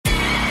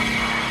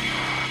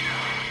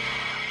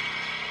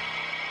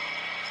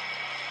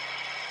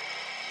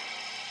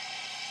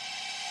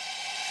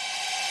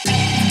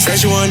Said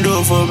she wanna do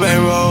it for a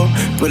bankroll.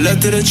 Pull up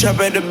to the trap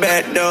at the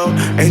back door.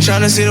 Ain't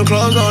tryna see them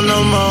clothes on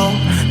no more.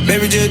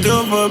 Baby, just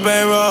do it for a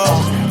bankroll.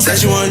 Said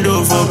she wanna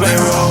do it for a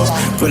bankroll.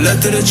 Pull up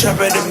to the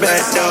trap at the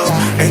back door.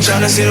 Ain't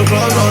tryna see them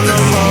clothes on no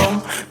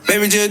more.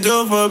 Baby, just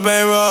do it for a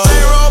bankroll.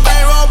 Bankroll,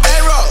 bankroll,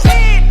 bankroll.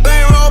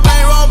 Bankroll,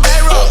 bankroll,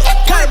 bankroll.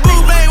 Got a boo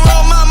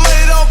bankroll, my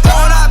money don't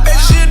fall. I bet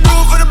she'll do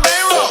it for the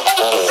bankroll.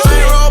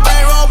 Bankroll,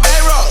 bankroll,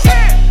 bankroll.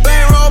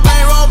 Bankroll,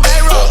 bankroll,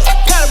 bankroll.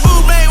 Got a boo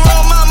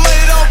bankroll, my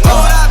money don't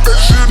fall. I bet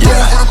she'll do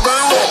it for the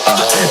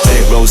bankroll.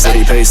 Bankroll,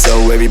 steady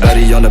peso,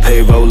 everybody on the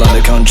payroll,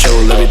 under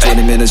control. Every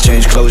 20 minutes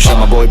change clothes, shot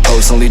my boy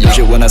post. Only do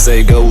shit when I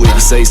say go, if you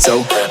say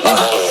so.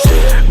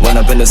 Run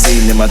up in the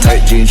scene in my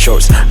tight jean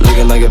shorts,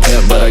 looking like a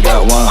pimp, but I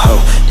got one hoe.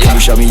 Can you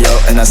shout me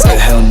out? And I said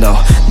hell no.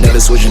 Never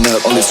switching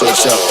up, only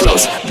switch up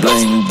flows.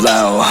 Bling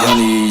blow,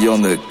 honey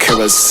on the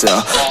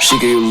carousel. She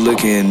keep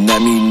looking at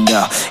me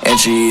now, and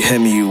she hit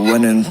me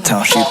when in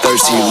town. She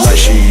thirsty like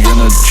she in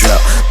a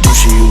drought. Do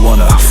she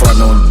wanna fight?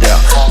 No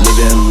doubt.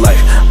 Living life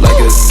like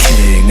a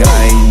king,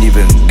 I ain't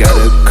even got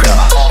a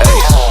crown.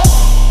 Ayy,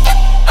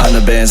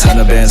 100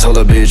 bands, hold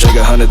up bitch, I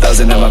got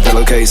 100,000 in my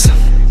pillowcase.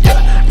 Yeah,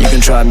 you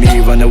can try me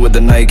running with the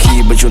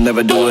Nike, but you'll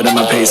never do it at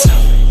my pace.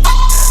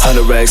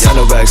 100 racks,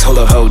 hold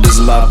up ho, this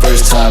is my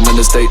first time in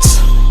the States.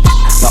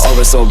 My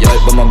aura's so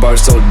bright, but my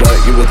bar's so dark,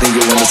 you would think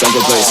you're in the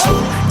central place.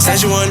 Said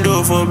she wanna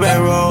do it for a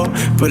bankroll.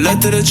 Pull up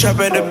to the trap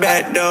at the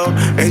back door.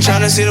 Ain't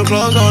tryna see them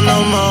clothes on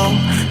no more.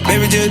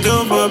 Baby, just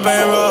do it for a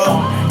bankroll.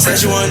 Said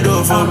she wanna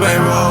do it for a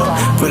bankroll.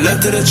 Pull up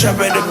to the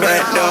trap at the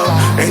back door.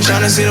 Ain't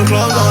tryna see them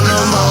clothes on no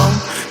more.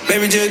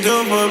 Baby, just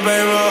do it for a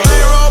bankroll.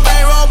 Bankroll,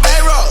 bankroll,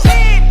 bankroll.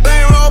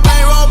 Bankroll,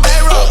 bankroll,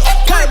 bankroll.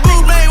 Got a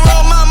boo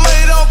bankroll, my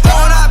money don't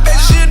fall. I bet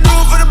she'll do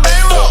it for the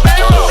bankroll.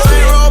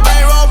 Bankroll,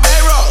 bankroll,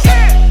 bankroll.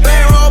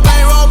 Bankroll,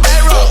 bankroll,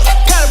 bankroll.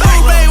 Got a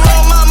boo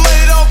bankroll, my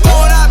money don't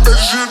fall. I bet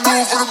she'll do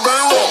it for the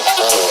bankroll.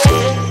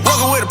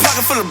 Walking with a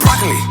pocket full of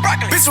broccoli.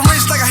 Bitch, I'm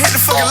rich like I hit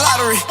the fucking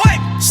lottery.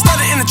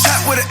 Started in the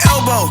trap with an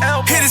elbow.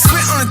 Hit a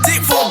squint on the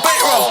dick for a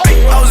bankroll.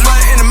 I was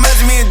riding in the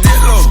magic, me and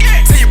Diplo.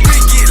 Tell your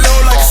bitch get low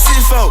like a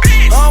C4.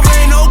 I don't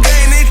play no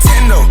game,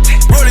 Nintendo.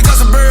 Rolling got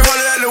some bird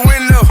holler out the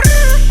window.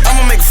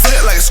 I'ma make a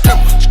flip like a stripper.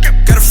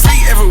 Got a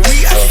freak every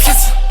week, I can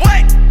kiss her.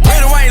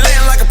 Red and white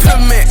laying like a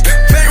peppermint.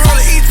 Bankroll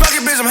in each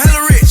pocket, bitch, I'm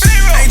hella rich.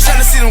 Ain't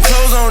tryna see them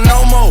clothes on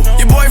no more.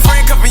 Your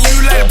boyfriend cuffing you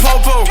like a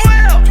popo.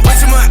 Way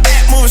too much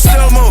act, moving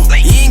slow-mo.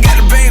 You ain't got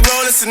the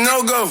bankroll, it's a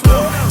no-go.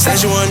 Said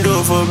she wanna do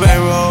it for a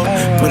bankroll.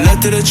 Pull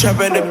up to the trap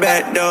at the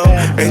back door.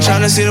 Ain't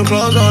tryna see them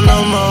clothes on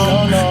no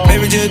more.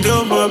 Baby, just do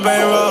it for a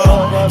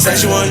bankroll. Said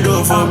she wanna do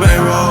it for a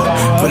bankroll.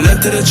 Pull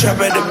up to the trap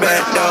at the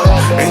back door.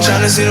 Ain't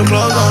tryna see them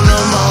clothes on no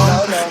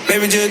more.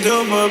 Baby, just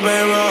do it for a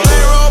bankroll.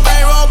 Bankroll,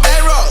 bankroll,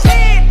 bankroll.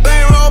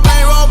 Bankroll,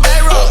 bankroll,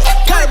 bankroll.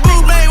 Got a boo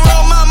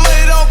bankroll, my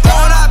money don't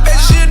fall. I bet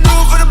she'll do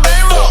it for the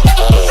bankroll.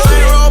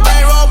 Bankroll,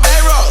 bankroll,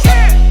 bankroll.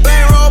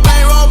 Bankroll,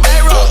 bankroll,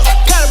 bankroll.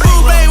 Got a boo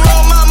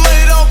bankroll, my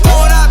money don't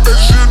fall. I bet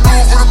she'll do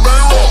it for the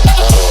bankroll.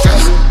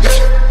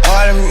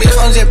 All them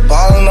millions just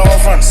ballin' over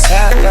from the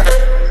side now.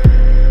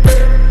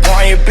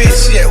 On your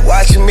bitch, yeah,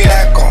 watching me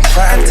like on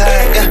prime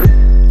time, yeah.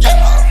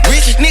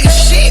 Rich nigga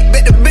shit,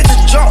 bet the bitch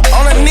will jump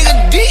on a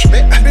nigga dick.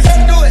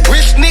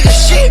 Rich nigga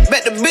shit,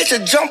 bet the bitch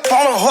will jump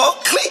on a whole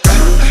click.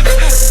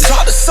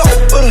 Drop the soap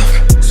with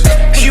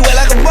her, she wet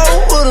like a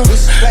boat with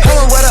her.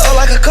 I'ma wet her up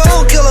like a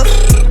cold killer.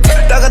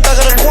 Thugga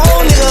thugga the quo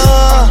nigga.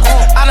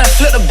 I done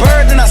flipped a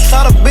bird, then I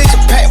saw the bitch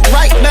and packed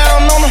right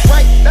down on her.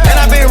 And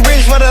I been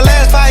rich for the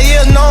last 5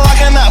 years, no, I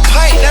cannot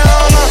pipe down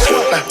on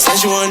her. Said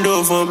she wanna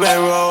do it for a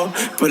bankroll.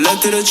 Pull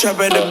up to the trap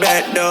at the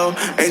back door.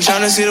 Ain't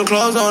tryna see them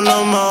clothes on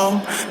no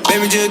more.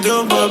 Baby, just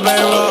do it for a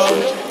bankroll.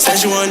 Said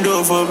she wanna do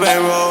it for a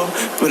bankroll.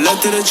 Pull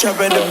up to the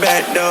trap at the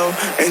back door.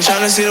 Ain't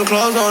tryna see them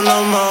clothes on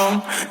no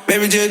more.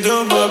 Baby, just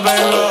do it for a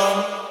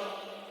bankroll.